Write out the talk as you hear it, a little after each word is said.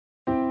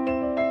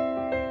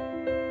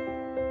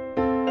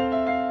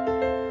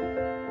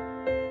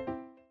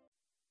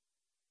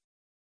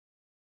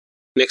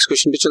Next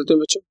question पे चलते हैं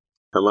बच्चों।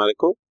 हमारे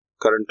को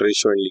current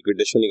ratio and liquid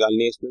ratio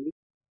निकालनी है इसमें भी,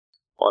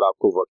 और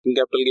आपको वर्किंग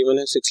कैपिटल गिवन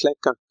है 6 लाख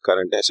का,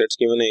 करंट एसेट्स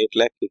गिवन है 8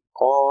 लाख की,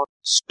 और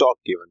स्टॉक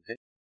गिवन है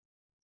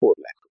 4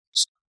 लाख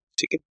रुपीस।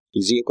 ठीक है,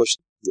 इजी है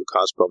क्वेश्चन, जो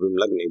खास प्रॉब्लम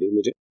लग नहीं रही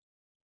मुझे।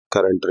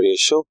 Current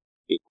ratio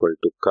equal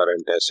to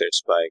current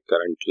assets by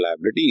current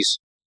liabilities,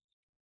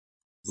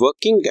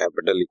 working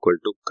capital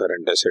equal to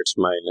current assets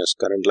minus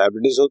current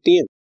liabilities होती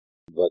है।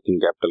 वर्किंग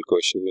कैपिटल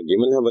क्वेश्चन में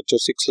गिवन है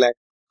बच्चों 6 लाख,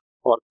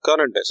 और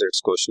करंट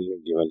एसेट्स क्वेश्चन में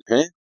गिवन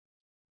है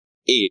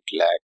 8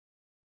 लाख।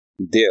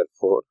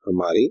 देयरफॉर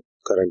हमारी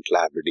करंट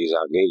लायबिलिटीज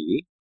आ गई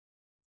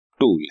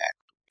 2 लाख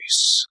रुपीस।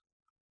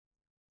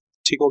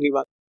 ठीक होगी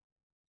बात,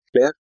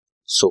 क्लियर?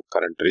 सो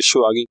करंट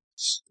रेशियो आ गई,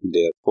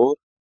 therefore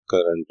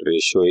current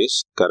ratio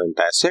is current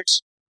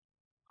assets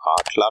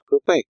 8 lakh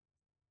रुपए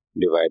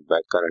divide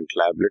by current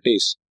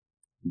liabilities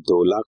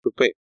 2 lakh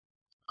रुपए,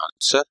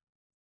 आंसर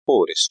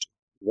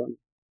 4:1।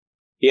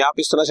 ये आप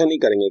इस तरह से नहीं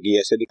करेंगे कि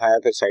ऐसे दिखाया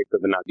फिर साइड पे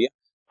बना दिया,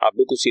 आप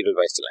भी कुछ सीरियल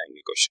वाइज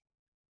चलाएंगे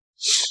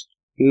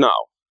क्वेश्चन।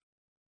 नाउ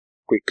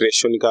क्विक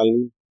रेशियो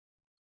निकालनी है।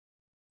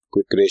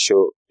 Quick ratio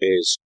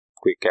is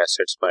quick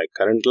assets by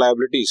current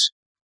liabilities.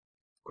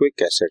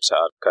 Quick assets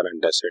are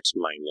current assets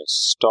minus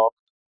stock.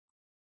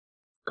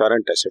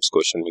 Current assets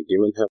question में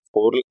गिवन है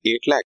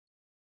 8 लाख,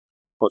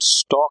 और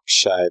स्टॉक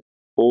शायद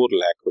 4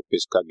 लाख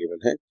रुपीस का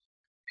गिवन है।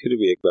 फिर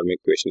भी एक बार में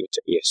क्वेश्चन में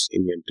यस,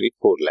 इन्वेंट्री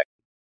 4 लाख।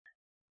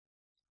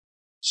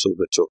 सो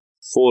बच्चों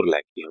 4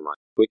 लाख की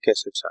हमारी क्विक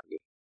एसेट्स आ गई,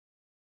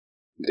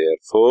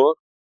 therefore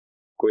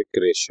quick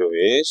ratio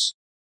is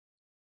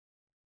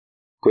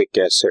quick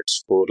assets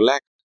 4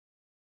 lakh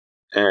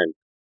and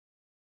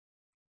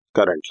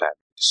current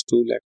liabilities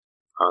 2 lakh,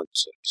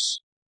 answers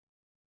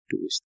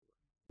 2:1।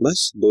 बस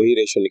 2 ही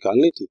रेशियो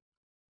निकालनी थी,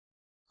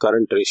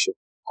 करंट रेशियो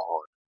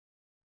और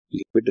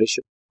लिक्विड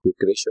रेशियो,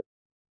 क्विक रेशियो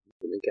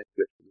तुम्हें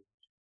कैलकुलेट करना।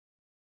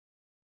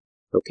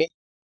 Okay,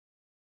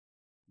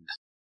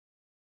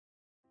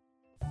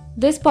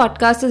 this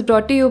podcast is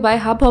brought to you by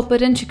hub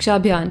hopper and Shiksha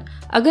अभियान।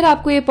 अगर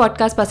आपको ये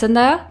पॉडकास्ट पसंद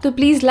आया तो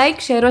प्लीज़ लाइक,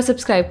 शेयर और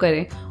सब्सक्राइब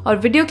करें, और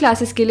वीडियो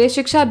क्लासेस के लिए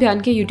शिक्षा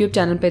अभियान के YouTube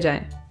चैनल पर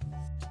जाएं।